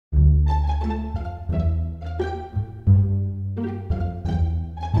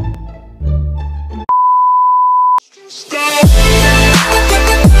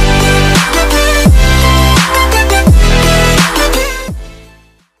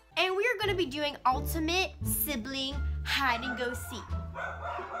gonna be doing ultimate sibling hide and go seek.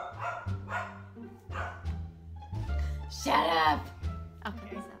 Shut up.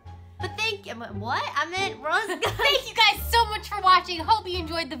 Okay, but thank you. What? I meant Rose. Thank you guys so much for watching. Hope you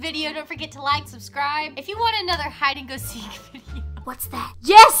enjoyed the video. Don't forget to like, subscribe. If you want another hide and go seek video. What's that?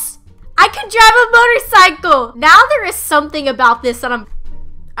 Yes! I can drive a motorcycle! Now there is something about this that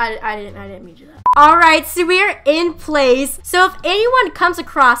I didn't mean to do that. Alright, so we are in place. So if anyone comes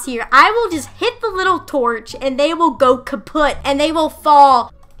across here, I will just hit the little torch and they will go kaput and they will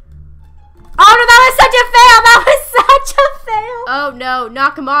fall. Oh no, that was such a fail! That was such a fail! Oh no,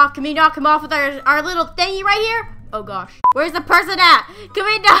 knock him off. Can we knock him off with our little thingy right here? Oh gosh. Where's the person at? Can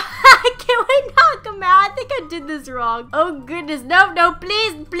we knock him out? I think I did this wrong. Oh goodness, no, no,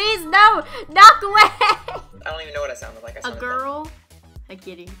 please, please, no. Knock away. I don't even know what I sounded like. A girl? I'm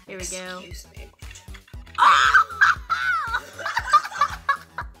kidding. Here we go. Excuse me.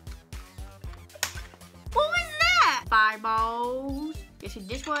 What was that? Fireballs. This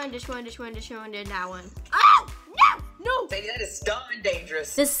one, then that one. Oh, no, no. Baby, that is dumb and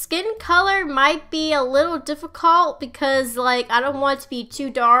dangerous. The skin color might be a little difficult because, like, I don't want it to be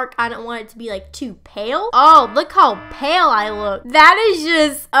too dark. I don't want it to be, like, too pale. Oh, look how pale I look. That is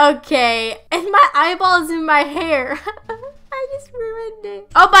just, okay. And my eyeball is in my hair. I just ruined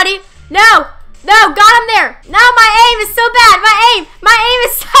it. Oh, buddy. No. No, got him there. No, my aim is so bad. My aim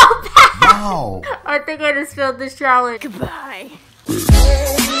is so bad. Wow. I think I just failed this challenge. Goodbye.